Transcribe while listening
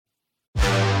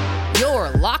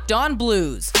You're Locked On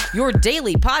Blues, your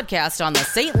daily podcast on the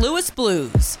St. Louis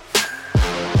Blues.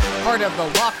 Part of the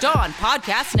Locked On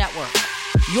Podcast Network,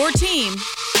 your team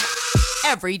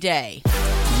every day.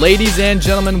 Ladies and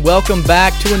gentlemen, welcome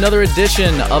back to another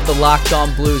edition of the Locked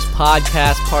On Blues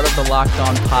podcast, part of the Locked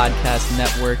On Podcast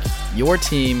Network, your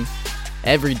team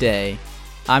every day.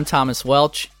 I'm Thomas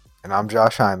Welch. And I'm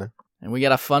Josh Hyman. And we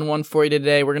got a fun one for you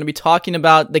today. We're going to be talking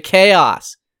about the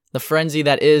chaos, the frenzy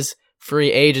that is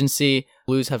free agency.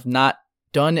 Blues have not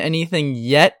done anything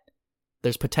yet.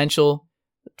 There's potential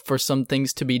for some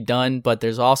things to be done, but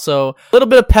there's also a little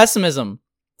bit of pessimism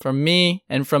from me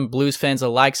and from Blues fans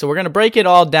alike. So we're going to break it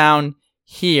all down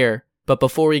here. But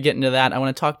before we get into that, I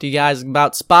want to talk to you guys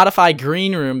about Spotify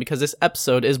Green Room, because this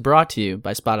episode is brought to you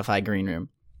by Spotify Green Room.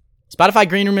 Spotify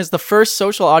Green Room is the first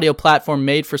social audio platform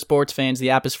made for sports fans.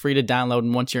 The app is free to download,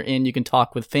 and once you're in, you can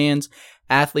talk with fans,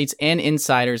 athletes, and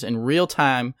insiders in real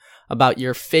time about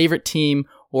your favorite team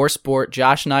or sport.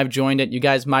 Josh and I have joined it. You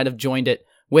guys might have joined it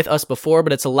with us before,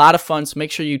 but it's a lot of fun, so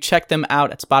make sure you check them out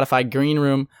at Spotify Green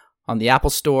Room on the Apple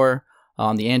Store,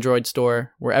 on the Android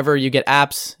Store, wherever you get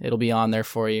apps, it'll be on there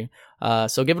for you.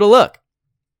 So give it a look.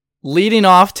 Leading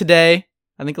off today,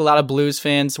 I think a lot of Blues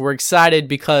fans were excited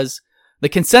because the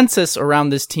consensus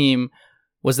around this team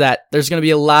was that there's going to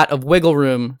be a lot of wiggle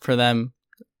room for them,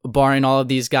 barring all of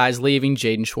these guys leaving,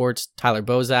 Jaden Schwartz, Tyler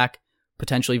Bozak,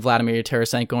 potentially Vladimir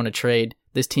Tarasenko in a trade.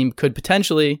 This team could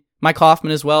potentially, Mike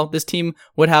Hoffman as well, this team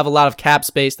would have a lot of cap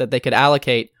space that they could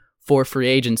allocate for free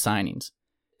agent signings.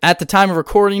 At the time of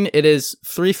recording, it is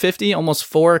 3:50, almost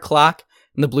 4 o'clock,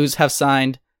 and the Blues have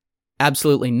signed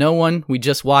absolutely no one. We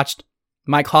just watched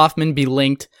Mike Hoffman be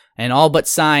linked and all but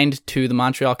signed to the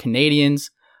Montreal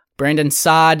Canadiens. Brandon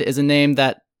Saad is a name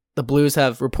that the Blues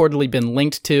have reportedly been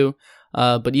linked to.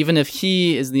 But even if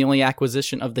he is the only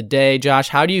acquisition of the day, Josh,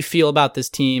 how do you feel about this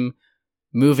team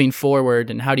moving forward,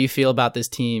 and how do you feel about this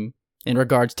team in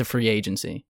regards to free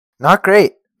agency? Not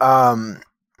great. On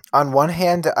one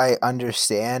hand, I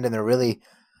understand, and there really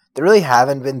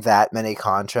haven't been that many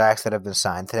contracts that have been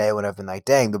signed today when I've been like,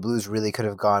 dang, the Blues really could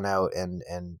have gone out and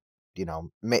you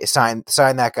know, sign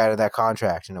that guy to that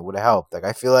contract, and it would have helped. Like,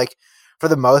 I feel like for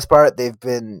the most part, they've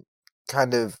been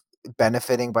kind of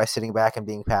benefiting by sitting back and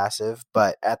being passive,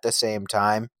 but at the same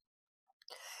time,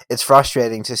 it's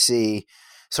frustrating to see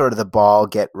sort of the ball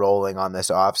get rolling on this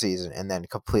offseason and then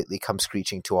completely come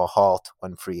screeching to a halt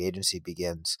when free agency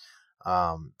begins.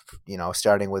 You know,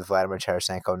 starting with Vladimir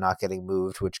Tarasenko not getting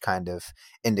moved, which kind of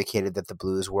indicated that the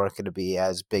Blues weren't going to be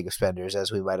as big of spenders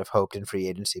as we might have hoped in free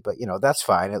agency. But, you know, that's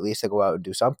fine. At least they go out and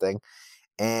do something.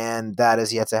 And that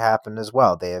is yet to happen as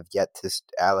well. They have yet to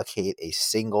allocate a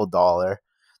single dollar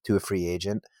to a free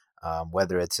agent,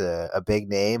 whether it's a big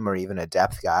name or even a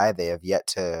depth guy. They have yet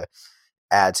to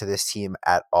add to this team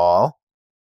at all.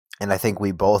 And I think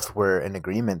we both were in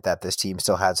agreement that this team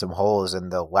still had some holes,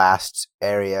 and the last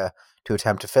area to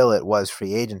attempt to fill it was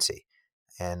free agency.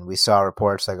 And we saw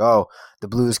reports like, oh, the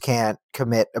Blues can't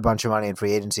commit a bunch of money in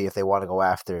free agency if they want to go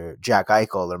after Jack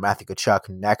Eichel or Matthew Tkachuk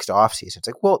next offseason. It's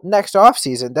like, well, next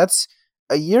offseason, that's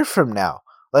a year from now.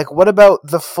 Like, what about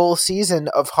the full season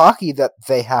of hockey that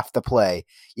they have to play?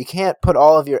 You can't put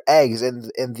all of your eggs in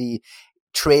the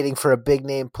trading for a big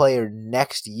name player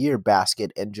next year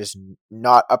basket and just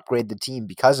not upgrade the team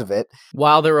because of it.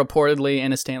 While they're reportedly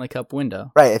in a Stanley Cup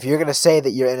window. Right. If you're going to say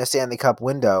that you're in a Stanley Cup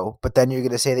window, but then you're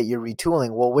going to say that you're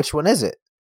retooling, well, which one is it?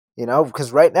 You know,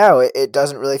 because right now it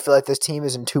doesn't really feel like this team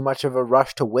is in too much of a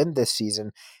rush to win this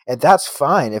season. And that's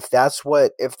fine. If that's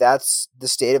the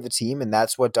state of the team, and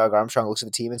that's what Doug Armstrong looks at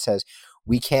the team and says,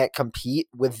 we can't compete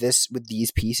with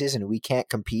these pieces, and we can't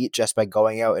compete just by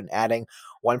going out and adding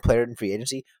one player in free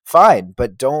agency, fine.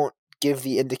 But don't give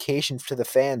the indications to the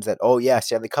fans that, oh yeah,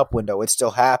 Stanley Cup window, it's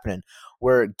still happening.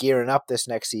 We're gearing up this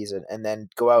next season, and then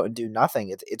go out and do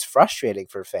nothing. It's frustrating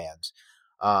for fans.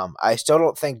 I still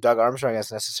don't think Doug Armstrong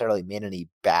has necessarily made any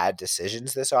bad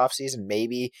decisions this offseason.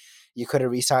 Maybe you could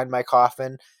have re-signed Mike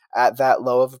Hoffman at that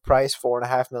low of a price,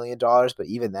 $4.5 million, but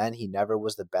even then, he never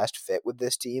was the best fit with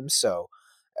this team. So,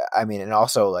 I mean, and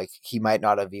also, like, he might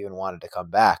not have even wanted to come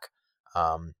back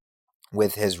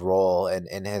with his role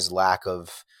and his lack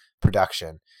of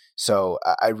production. So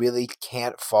I really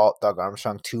can't fault Doug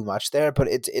Armstrong too much there, but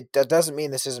it doesn't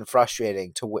mean this isn't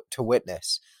frustrating to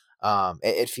witness.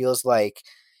 It feels like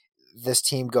this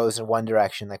team goes in one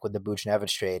direction, like with the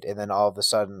Buchnevich trade, and then all of a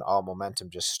sudden, all momentum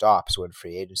just stops when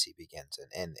free agency begins.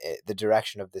 And the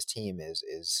direction of this team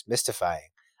is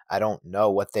mystifying. I don't know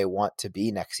what they want to be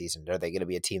next season. Are they going to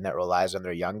be a team that relies on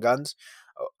their young guns?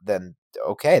 Then,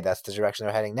 okay, that's the direction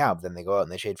they're heading now. But then they go out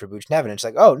and they trade for Buchnevich, and it's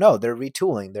like, oh, no, they're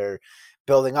retooling. They're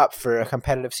building up for a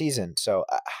competitive season. So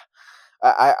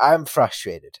I'm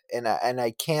frustrated, and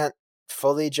I can't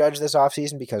fully judge this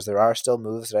offseason because there are still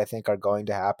moves that I think are going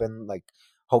to happen, like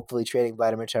hopefully trading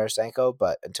Vladimir Tarasenko,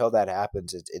 but until that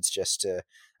happens, it's just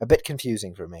a bit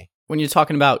confusing for me. When you're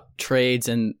talking about trades,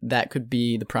 and that could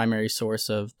be the primary source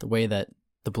of the way that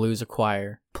the Blues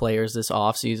acquire players this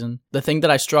offseason, the thing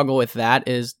that I struggle with that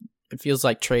is it feels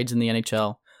like trades in the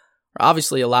NHL are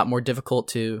obviously a lot more difficult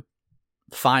to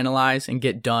finalize and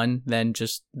get done than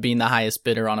just being the highest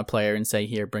bidder on a player and say,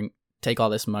 here, take all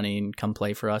this money and come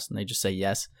play for us, and they just say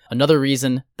yes. Another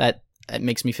reason that it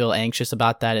makes me feel anxious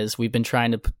about that is we've been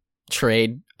trying to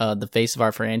trade the face of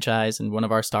our franchise and one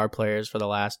of our star players for the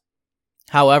last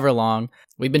however long.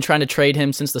 We've been trying to trade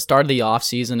him since the start of the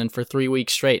offseason and for 3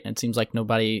 weeks straight, and it seems like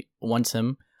nobody wants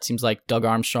him. It seems like Doug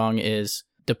Armstrong is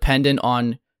dependent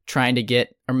on trying to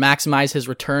get or maximize his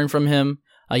return from him.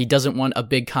 He doesn't want a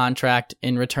big contract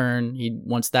in return. He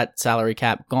wants that salary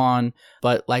cap gone.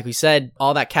 But like we said,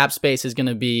 all that cap space is going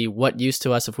to be what use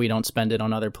to us if we don't spend it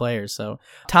on other players. So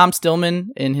Tom Stillman,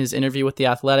 in his interview with The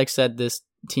Athletic, said this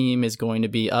team is going to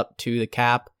be up to the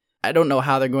cap. I don't know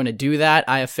how they're going to do that.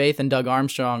 I have faith in Doug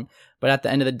Armstrong. But at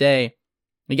the end of the day,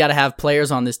 we got to have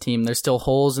players on this team. There's still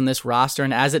holes in this roster.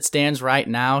 And as it stands right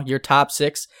now, your top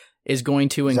six is going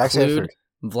to include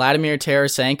Vladimir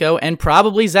Tarasenko and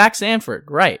probably Zach Sanford,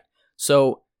 right?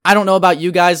 So I don't know about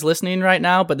you guys listening right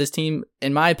now, but this team,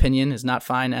 in my opinion, is not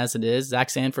fine as it is. Zach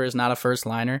Sanford is not a first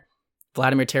liner.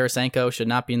 Vladimir Tarasenko should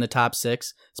not be in the top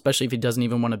six, especially if he doesn't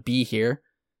even want to be here.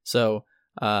 So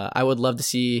I would love to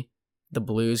see the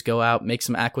Blues go out, make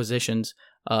some acquisitions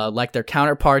like their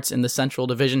counterparts in the Central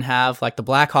Division have, like the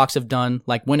Blackhawks have done,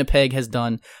 like Winnipeg has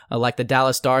done, like the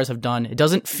Dallas Stars have done. It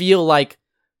doesn't feel like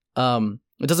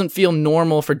it doesn't feel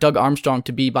normal for Doug Armstrong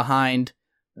to be behind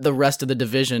the rest of the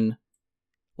division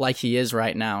like he is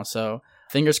right now. So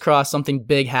fingers crossed something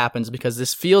big happens, because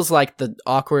this feels like the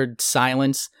awkward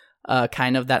silence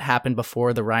kind of that happened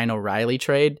before the Ryan O'Reilly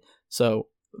trade. So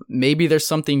maybe there's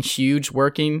something huge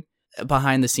working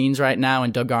behind the scenes right now,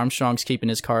 and Doug Armstrong's keeping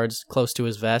his cards close to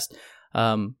his vest.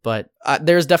 But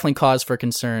there's definitely cause for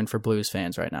concern for Blues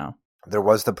fans right now. There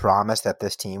was the promise that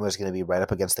this team was going to be right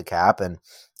up against the cap, and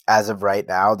as of right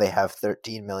now, they have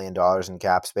 $13 million in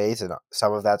cap space, and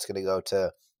some of that's going to go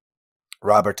to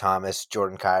Robert Thomas,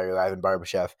 Jordan Kyrou, Ivan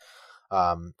Barbashev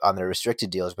on their restricted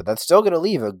deals, but that's still going to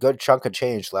leave a good chunk of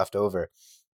change left over.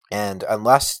 And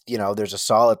unless, there's a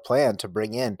solid plan to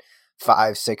bring in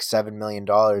 $5, $6, $7 million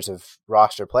of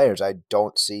roster players, I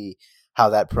don't see how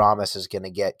that promise is going to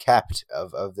get kept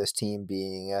of this team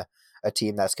being a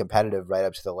team that's competitive right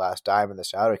up to the last dime in the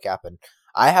salary cap. And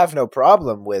I have no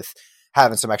problem with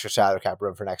having some extra salary cap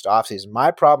room for next offseason.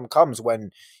 My problem comes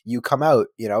when you come out,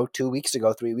 2 weeks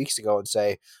ago, 3 weeks ago and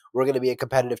say, we're going to be a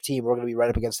competitive team, we're going to be right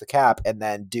up against the cap, and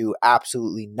then do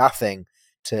absolutely nothing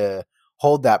to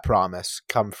hold that promise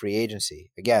come free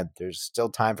agency. Again, there's still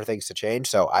time for things to change,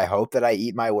 so I hope that I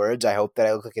eat my words. I hope that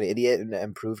I look like an idiot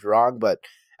and proved wrong, but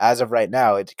as of right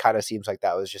now, it kind of seems like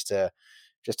that was just a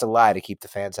lie to keep the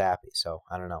fans happy, so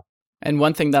I don't know. And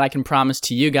one thing that I can promise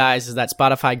to you guys is that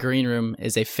Spotify Green Room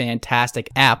is a fantastic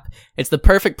app. It's the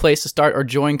perfect place to start or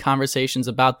join conversations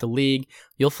about the league.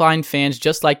 You'll find fans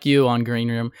just like you on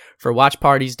Green Room for watch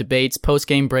parties, debates,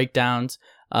 post-game breakdowns.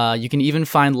 You can even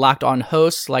find locked on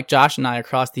hosts like Josh and I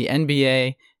across the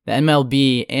NBA, the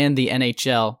MLB, and the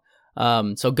NHL.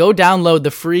 So go download the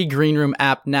free Green Room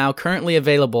app now, currently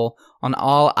available on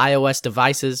all iOS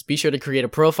devices. Be sure to create a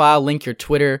profile, link your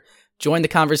Twitter, join the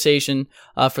conversation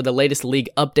for the latest league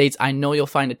updates. I know you'll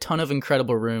find a ton of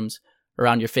incredible rooms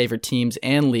around your favorite teams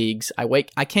and leagues.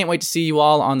 I can't wait to see you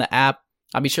all on the app.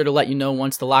 I'll be sure to let you know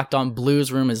once the Locked On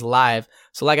Blues room is live.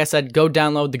 So like I said, go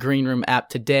download the Green Room app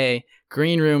today.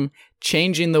 Green Room,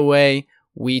 changing the way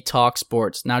we talk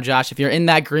sports. Now, Josh, if you're in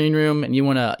that green room and you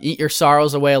want to eat your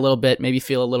sorrows away a little bit, maybe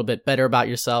feel a little bit better about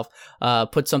yourself,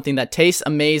 put something that tastes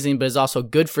amazing but is also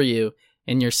good for you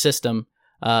in your system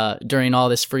during all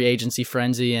this free agency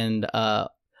frenzy and a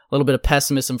little bit of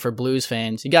pessimism for Blues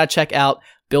fans, you got to check out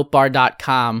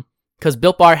BuiltBar.com, because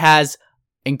Built Bar has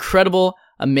incredible,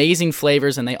 amazing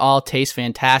flavors, and they all taste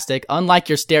fantastic. Unlike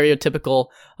your stereotypical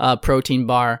protein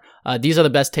bar, these are the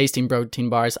best tasting protein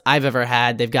bars I've ever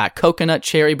had. They've got coconut,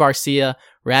 cherry barcia,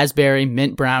 raspberry,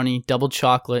 mint brownie, double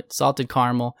chocolate, salted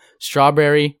caramel,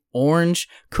 strawberry, orange,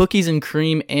 cookies and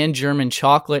cream, and German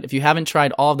chocolate. If you haven't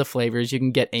tried all of the flavors, you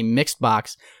can get a mixed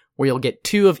box where you'll get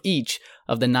 2 of each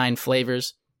of the 9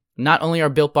 flavors. Not only are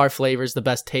Built Bar flavors the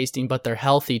best tasting, but they're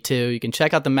healthy too. You can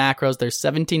check out the macros. There's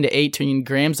 17 to 18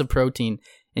 grams of protein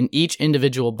in each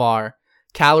individual bar.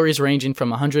 Calories ranging from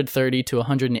 130 to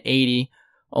 180.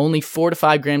 only 4 to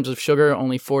 5 grams of sugar,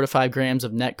 only 4 to 5 grams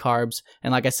of net carbs.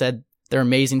 And like I said, they're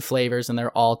amazing flavors and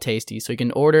they're all tasty. So you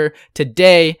can order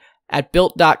today at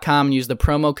built.com and use the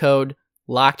promo code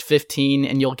LOCKED15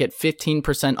 and you'll get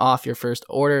 15% off your first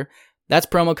order. That's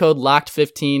promo code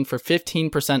LOCKED15 for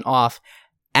 15% off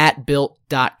at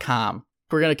built.com.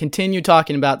 We're going to continue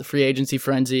talking about the free agency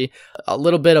frenzy, a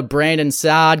little bit of Brandon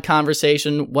Saad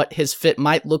conversation, what his fit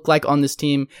might look like on this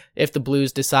team if the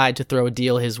Blues decide to throw a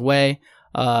deal his way,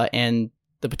 and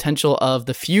the potential of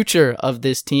the future of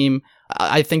this team.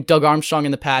 I think Doug Armstrong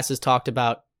in the past has talked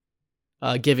about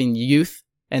giving youth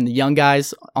and the young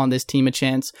guys on this team a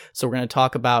chance. So we're going to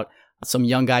talk about some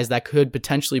young guys that could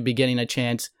potentially be getting a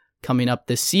chance coming up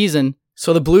this season.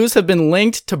 So the Blues have been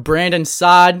linked to Brandon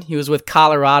Saad. He was with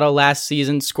Colorado last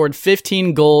season, scored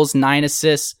 15 goals, 9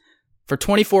 assists for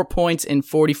 24 points in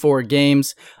 44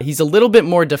 games. He's a little bit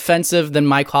more defensive than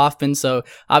Mike Hoffman, so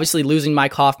obviously losing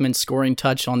Mike Hoffman's scoring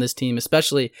touch on this team,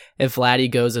 especially if Vladdy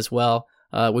goes as well,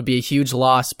 would be a huge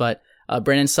loss. But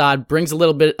Brandon Saad brings a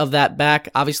little bit of that back.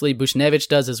 Obviously Buchnevich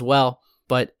does as well.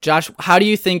 But Josh, how do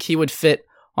you think he would fit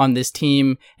on this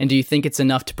team, and do you think it's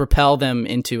enough to propel them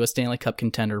into a Stanley Cup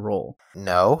contender role?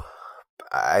 No.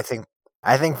 I think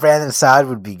Brandon Saad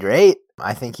would be great.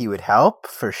 I think he would help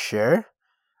for sure.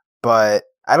 But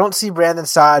I don't see Brandon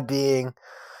Saad being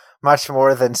much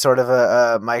more than sort of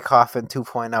a Mike Hoffman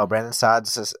 2.0. Brandon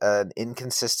Saad's an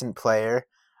inconsistent player.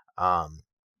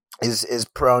 Is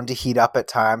prone to heat up at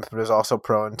times, but is also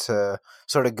prone to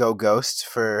sort of go ghost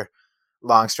for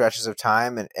long stretches of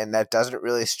time, and that doesn't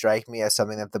really strike me as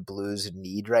something that the Blues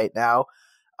need right now.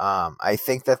 I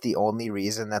think that the only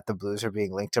reason that the Blues are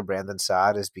being linked to Brandon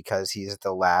Saad is because he's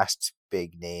the last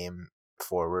big name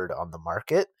forward on the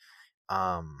market.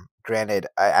 Granted,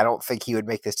 I don't think he would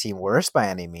make this team worse by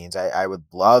any means. I would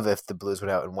love if the Blues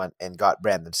went out and got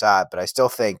Brandon Saad, but I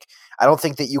don't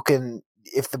think that you can,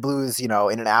 if the Blues, in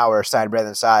an hour sign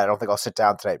Brandon Saad, I don't think I'll sit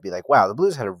down tonight and be like, wow, the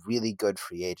Blues had a really good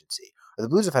free agency. The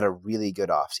Blues have had a really good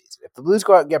offseason. If the Blues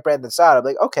go out and get Brandon Saad, I'm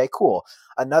like, okay, cool.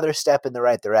 Another step in the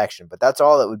right direction. But that's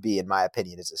all it would be, in my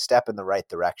opinion, is a step in the right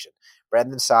direction.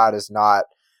 Brandon Saad is not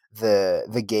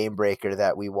the game breaker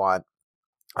that we want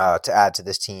to add to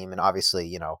this team. And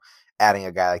obviously, adding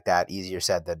a guy like that, easier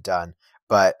said than done.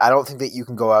 But I don't think that you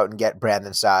can go out and get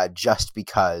Brandon Saad just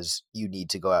because you need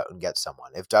to go out and get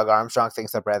someone. If Doug Armstrong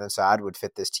thinks that Brandon Saad would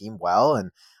fit this team well,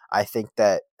 and I think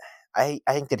that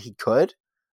he could,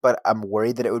 but I'm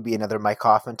worried that it would be another Mike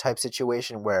Hoffman type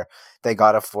situation where they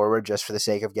got a forward just for the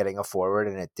sake of getting a forward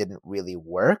and it didn't really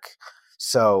work.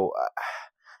 So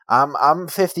I'm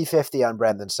 50-50 on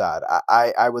Brandon Saad.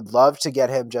 I would love to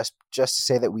get him just to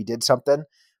say that we did something,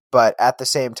 but at the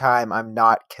same time, I'm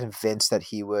not convinced that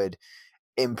he would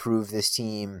improve this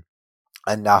team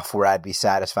enough where I'd be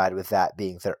satisfied with that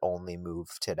being their only move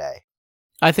today.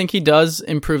 I think he does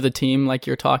improve the team like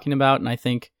you're talking about, and I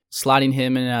think slotting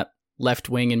him in at left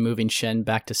wing and moving Schenn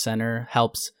back to center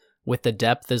helps with the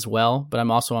depth as well, but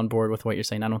I'm also on board with what you're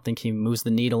saying. I don't think he moves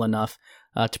the needle enough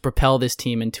to propel this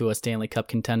team into a Stanley Cup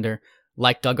contender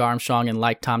like Doug Armstrong and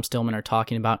like Tom Stillman are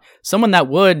talking about. Someone that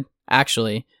would,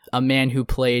 actually, a man who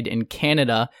played in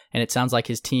Canada, and it sounds like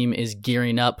his team is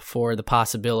gearing up for the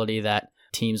possibility that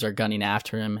teams are gunning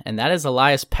after him, and that is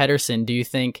Elias Pettersson. Do you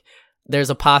think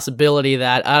there's a possibility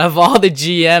that out of all the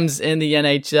GMs in the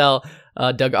NHL,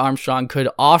 Doug Armstrong could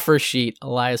offer sheet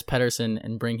Elias Pettersson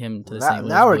and bring him to the St.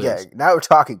 Louis Blues? Now we're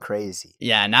talking crazy.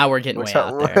 Yeah, now we're getting way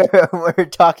out there. We're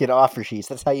talking offer sheets.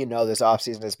 That's how you know this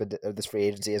offseason has been, this free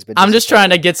agency has been. I'm just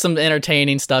trying to get some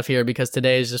entertaining stuff here because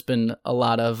today has just been a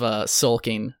lot of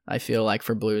sulking, I feel like,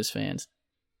 for Blues fans.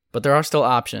 But there are still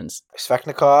options.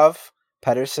 Svechnikov,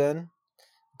 Pettersson.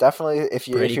 Definitely, if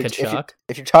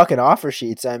you're talking offer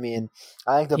sheets, I mean,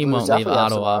 I think the he Blues won't leave definitely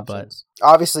have Ottawa, some options.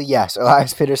 Obviously, yes,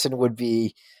 Elias Pettersson would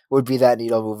be that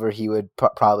needle mover. He would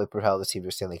probably propel the team to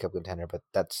a Stanley Cup contender, but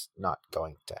that's not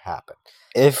going to happen.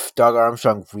 If Doug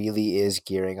Armstrong really is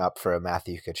gearing up for a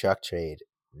Matthew Tkachuk trade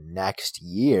next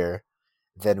year,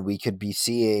 then we could be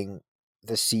seeing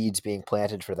the seeds being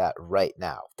planted for that right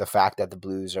now. The fact that the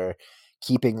Blues are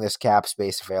keeping this cap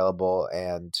space available,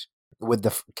 and with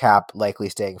the cap likely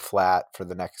staying flat for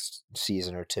the next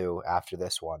season or two after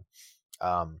this one.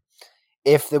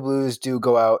 If the Blues do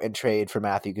go out and trade for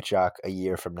Matthew Tkachuk a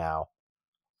year from now,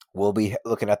 we'll be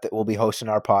hosting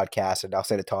our podcast, and I'll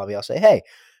say to Tommy, I'll say, hey,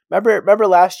 remember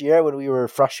last year when we were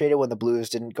frustrated when the Blues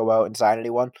didn't go out and sign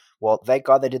anyone? Well, thank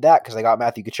God they did that because they got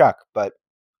Matthew Tkachuk. But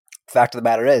the fact of the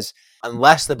matter is,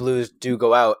 unless the Blues do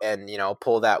go out and,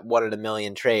 pull that 1 in a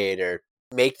million trade or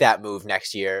make that move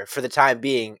next year. For the time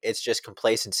being, it's just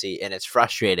complacency, and it's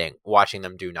frustrating watching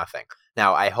them do nothing.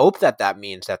 Now, I hope that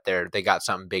means that they got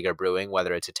something bigger brewing,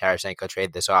 whether it's a Tarasenko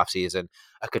trade this offseason,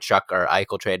 a Tkachuk or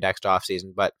Eichel trade next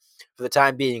offseason. But for the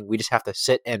time being, we just have to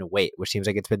sit and wait, which seems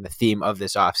like it's been the theme of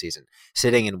this offseason,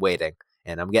 sitting and waiting.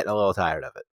 And I'm getting a little tired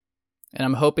of it. And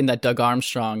I'm hoping that Doug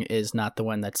Armstrong is not the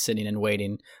one that's sitting and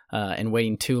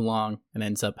waiting too long and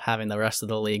ends up having the rest of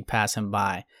the league pass him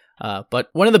by. But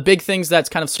one of the big things that's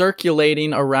kind of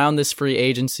circulating around this free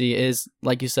agency is,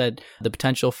 like you said, the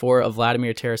potential for a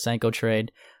Vladimir Tarasenko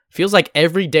trade. Feels like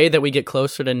every day that we get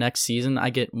closer to next season, I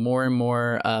get more and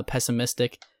more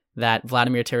pessimistic that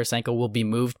Vladimir Tarasenko will be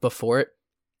moved before it.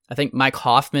 I think Mike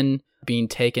Hoffman being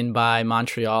taken by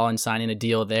Montreal and signing a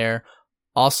deal there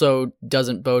also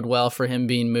doesn't bode well for him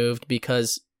being moved,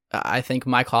 because I think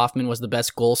Mike Hoffman was the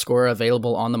best goal scorer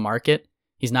available on the market.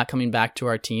 He's not coming back to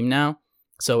our team now.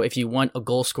 So if you want a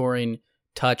goal scoring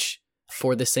touch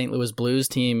for the St. Louis Blues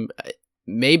team,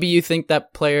 maybe you think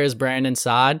that player is Brandon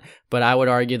Saad, but I would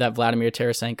argue that Vladimir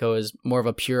Tarasenko is more of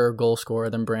a pure goal scorer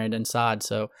than Brandon Saad.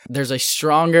 So there's a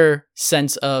stronger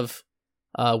sense of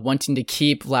wanting to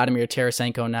keep Vladimir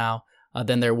Tarasenko now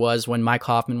than there was when Mike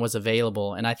Hoffman was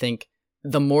available. And I think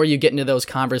the more you get into those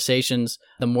conversations,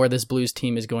 the more this Blues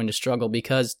team is going to struggle,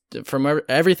 because from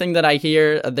everything that I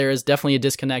hear, there is definitely a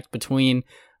disconnect between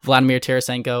Vladimir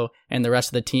Tarasenko and the rest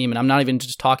of the team. And I'm not even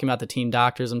just talking about the team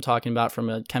doctors. I'm talking about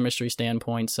from a chemistry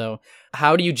standpoint. So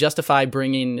how do you justify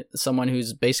bringing someone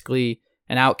who's basically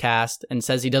an outcast and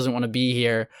says he doesn't want to be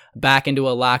here back into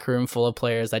a locker room full of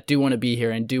players that do want to be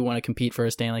here and do want to compete for a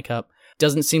Stanley Cup?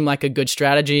 Doesn't seem like a good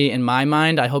strategy in my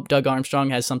mind. I hope Doug Armstrong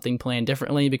has something planned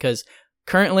differently, because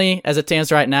currently, as it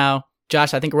stands right now,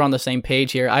 Josh, I think we're on the same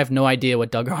page here. I have no idea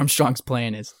what Doug Armstrong's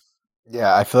plan is.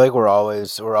 Yeah, I feel like we're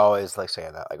always like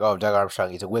saying that, like, oh, Doug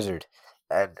Armstrong, he's a wizard,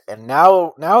 and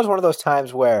now is one of those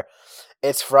times where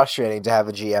it's frustrating to have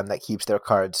a GM that keeps their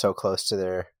cards so close to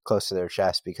their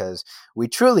chest, because we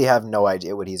truly have no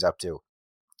idea what he's up to.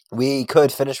 We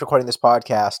could finish recording this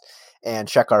podcast and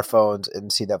check our phones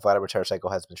and see that Vladimir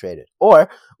Tarasenko has been traded, or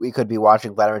we could be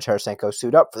watching Vladimir Tarasenko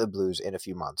suit up for the Blues in a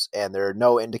few months, and there's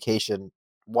no indication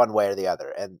one way or the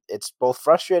other, and it's both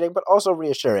frustrating but also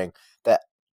reassuring that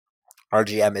our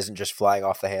GM isn't just flying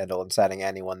off the handle and signing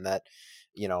anyone that,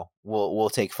 you know, will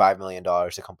take $5 million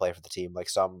to come play for the team, like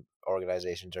some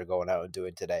organizations are going out and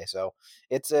doing today. So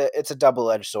it's a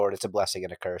double-edged sword. It's a blessing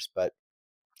and a curse, but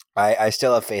I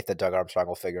still have faith that Doug Armstrong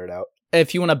will figure it out.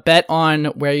 If you want to bet on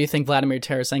where you think Vladimir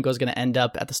Tarasenko is going to end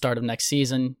up at the start of next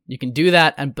season, you can do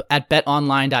that at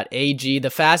betonline.ag, the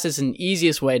fastest and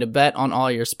easiest way to bet on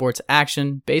all your sports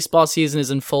action. Baseball season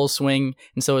is in full swing,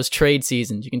 and so is trade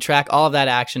season. You can track all of that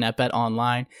action at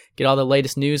BetOnline. Get all the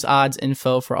latest news, odds,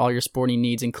 info for all your sporting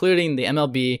needs, including the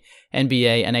MLB,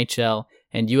 NBA, NHL,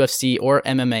 and UFC or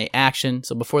MMA action.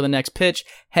 So before the next pitch,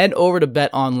 head over to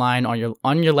BetOnline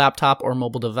on your laptop or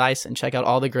mobile device and check out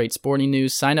all the great sporting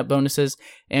news, sign-up bonuses,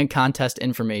 and contest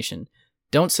information.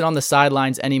 Don't sit on the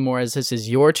sidelines anymore, as this is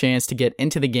your chance to get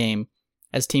into the game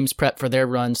as teams prep for their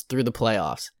runs through the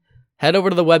playoffs. Head over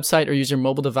to the website or use your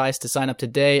mobile device to sign up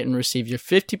today and receive your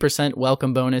 50%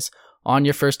 welcome bonus on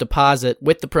your first deposit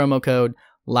with the promo code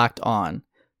LOCKEDON.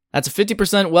 That's a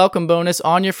 50% welcome bonus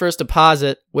on your first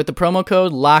deposit with the promo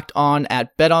code LOCKEDON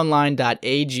at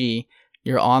betonline.ag,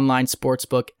 your online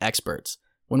sportsbook experts.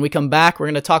 When we come back, we're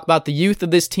going to talk about the youth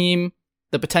of this team,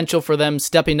 the potential for them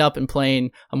stepping up and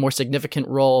playing a more significant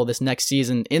role this next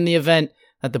season in the event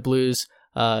that the Blues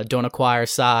don't acquire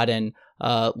Saad and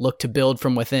look to build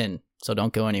from within. So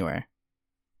don't go anywhere.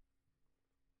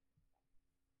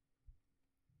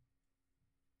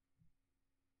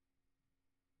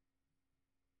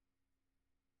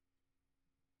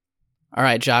 All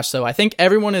right, Josh. So I think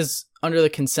everyone is under the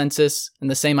consensus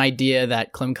and the same idea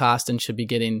that Klim Kostin should be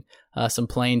getting some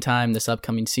playing time this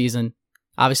upcoming season.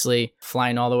 Obviously,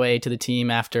 flying all the way to the team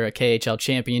after a KHL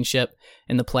championship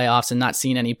in the playoffs and not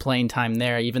seeing any playing time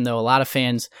there, even though a lot of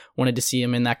fans wanted to see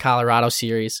him in that Colorado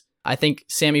series. I think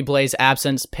Sammy Blais'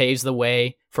 absence paves the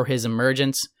way for his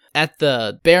emergence at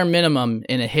the bare minimum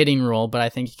in a hitting role, but I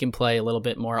think he can play a little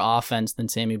bit more offense than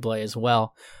Sammy Blais as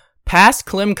well. Past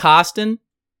Klim Kostin,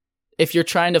 if you're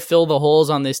trying to fill the holes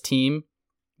on this team,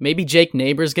 maybe Jake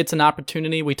Neighbors gets an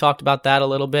opportunity. We talked about that a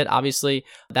little bit. Obviously,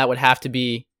 that would have to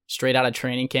be straight out of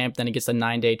training camp. Then he gets a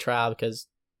 9-day trial because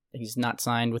he's not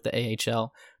signed with the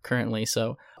AHL currently.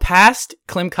 So past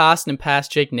Klim Kostin and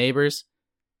past Jake Neighbors,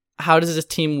 how does this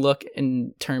team look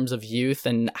in terms of youth,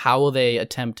 and how will they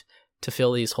attempt to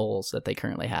fill these holes that they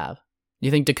currently have? Do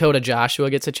you think Dakota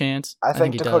Joshua gets a chance? I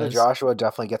think Dakota Joshua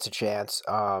definitely gets a chance.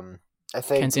 I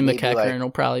think Kenzie maybe McEachern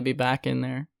will probably be back in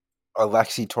there.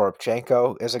 Alexei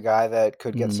Toropchenko is a guy that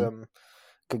could get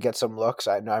Mhm. some looks.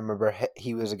 I remember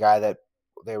he was a guy that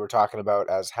they were talking about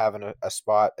as having a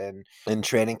spot in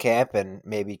training camp and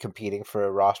maybe competing for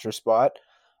a roster spot.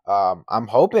 I'm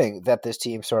hoping that this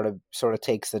team sort of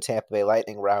takes the Tampa Bay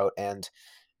Lightning route, and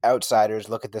outsiders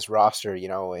look at this roster,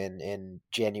 in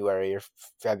January or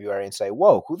February and say,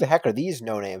 "Whoa, who the heck are these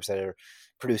no names that are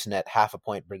producing at half a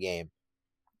point per game?"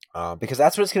 Because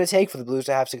that's what it's going to take for the Blues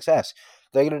to have success.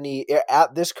 They're going to need,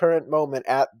 at this current moment,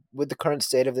 with the current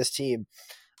state of this team,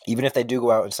 even if they do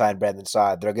go out and sign Brandon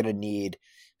Saad, they're going to need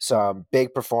some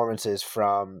big performances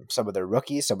from some of their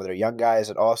rookies, some of their young guys,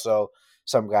 and also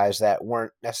some guys that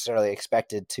weren't necessarily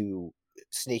expected to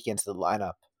sneak into the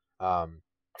lineup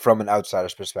from an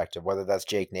outsider's perspective, whether that's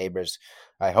Jake Neighbors.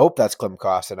 I hope that's Klim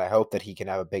Kostin. I hope that he can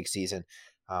have a big season.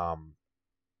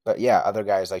 But yeah, other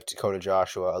guys like Dakota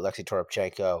Joshua, Alexei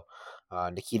Toropchenko,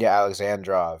 Nikita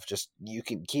Alexandrov. Just you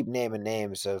can keep naming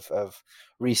names of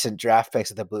recent draft picks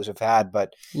that the Blues have had,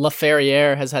 but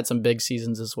LaFerriere has had some big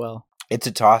seasons as well. It's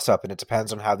a toss-up, and it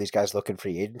depends on how these guys look in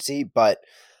free agency. But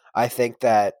I think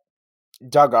that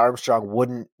Doug Armstrong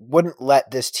wouldn't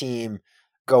let this team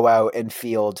go out and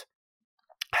field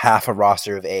half a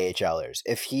roster of AHLers.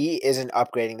 If he isn't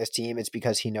upgrading this team, it's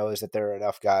because he knows that there are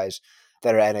enough guys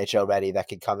that are NHL ready that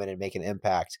can come in and make an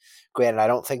impact. Granted, I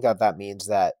don't think that means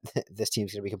that this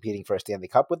team's going to be competing for a Stanley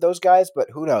Cup with those guys, but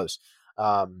who knows?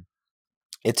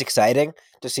 It's exciting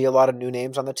to see a lot of new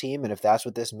names on the team, and if that's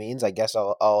what this means, I guess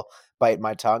I'll bite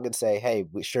my tongue and say, hey,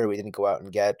 we didn't go out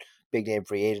and get big name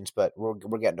free agents, but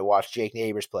we're getting to watch Jake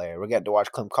Neighbors play, or we're getting to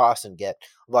watch Klim Kostin get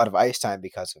a lot of ice time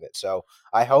because of it. So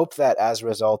I hope that as a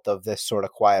result of this sort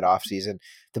of quiet offseason,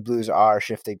 the Blues are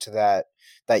shifting to that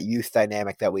youth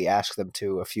dynamic that we asked them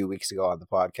to a few weeks ago on the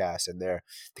podcast, and they're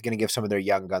going to give some of their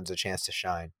young guns a chance to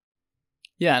shine.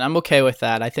 Yeah, and I'm okay with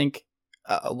that. I think,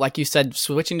 like you said,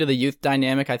 switching to the youth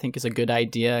dynamic, I think is a good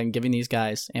idea, and giving these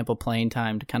guys ample playing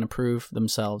time to kind of prove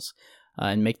themselves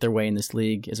and make their way in this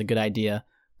league is a good idea.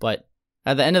 But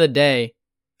at the end of the day,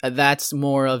 that's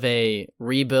more of a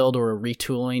rebuild or a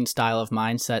retooling style of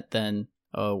mindset than,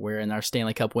 oh, we're in our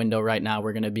Stanley Cup window right now.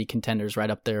 We're going to be contenders right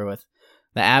up there with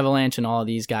the Avalanche and all of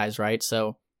these guys, right?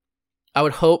 So I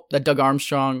would hope that Doug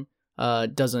Armstrong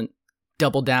doesn't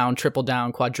double down, triple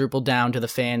down, quadruple down to the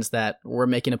fans that we're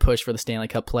making a push for the Stanley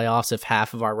Cup playoffs if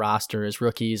half of our roster is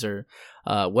rookies or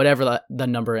whatever the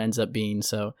number ends up being.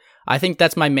 So I think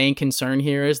that's my main concern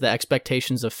here, is the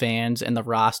expectations of fans and the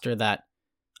roster that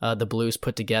the Blues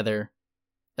put together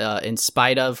in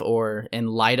spite of or in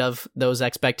light of those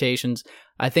expectations,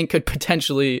 I think could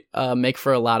potentially make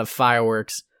for a lot of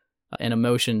fireworks and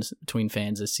emotions between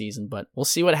fans this season. But we'll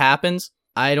see what happens.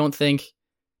 I don't think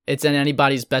it's in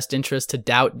anybody's best interest to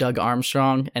doubt Doug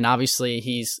Armstrong, and obviously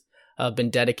he's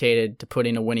been dedicated to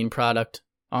putting a winning product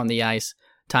on the ice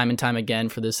time and time again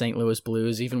for the St. Louis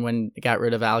Blues. Even when they got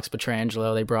rid of Alex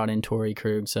Pietrangelo, they brought in Torrey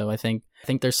Krug. So I think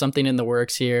there's something in the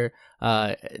works here.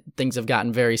 Things have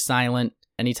gotten very silent.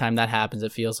 Anytime that happens,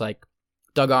 it feels like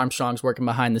Doug Armstrong's working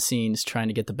behind the scenes trying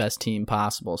to get the best team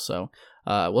possible. So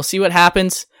we'll see what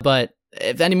happens. But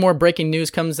if any more breaking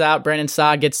news comes out, Brandon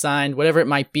Saad gets signed, whatever it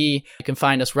might be, you can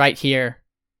find us right here,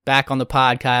 back on the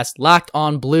podcast, Locked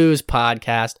On Blues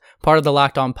podcast, part of the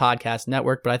Locked On Podcast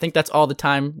Network. But I think that's all the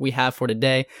time we have for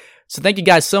today. So thank you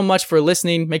guys so much for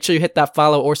listening. Make sure you hit that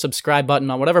follow or subscribe button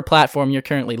on whatever platform you're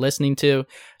currently listening to.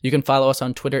 You can follow us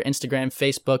on Twitter, Instagram,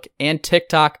 Facebook, and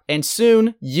TikTok, and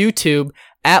soon YouTube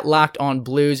at Locked On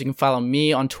Blues. You can follow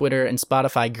me on Twitter and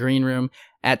Spotify Green Room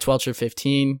at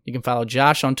Twelcher15. You can follow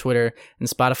Josh on Twitter and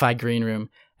Spotify Green Room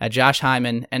at Josh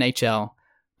Hyman NHL.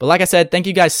 But like I said, thank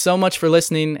you guys so much for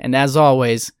listening, and as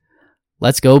always,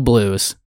 let's go Blues.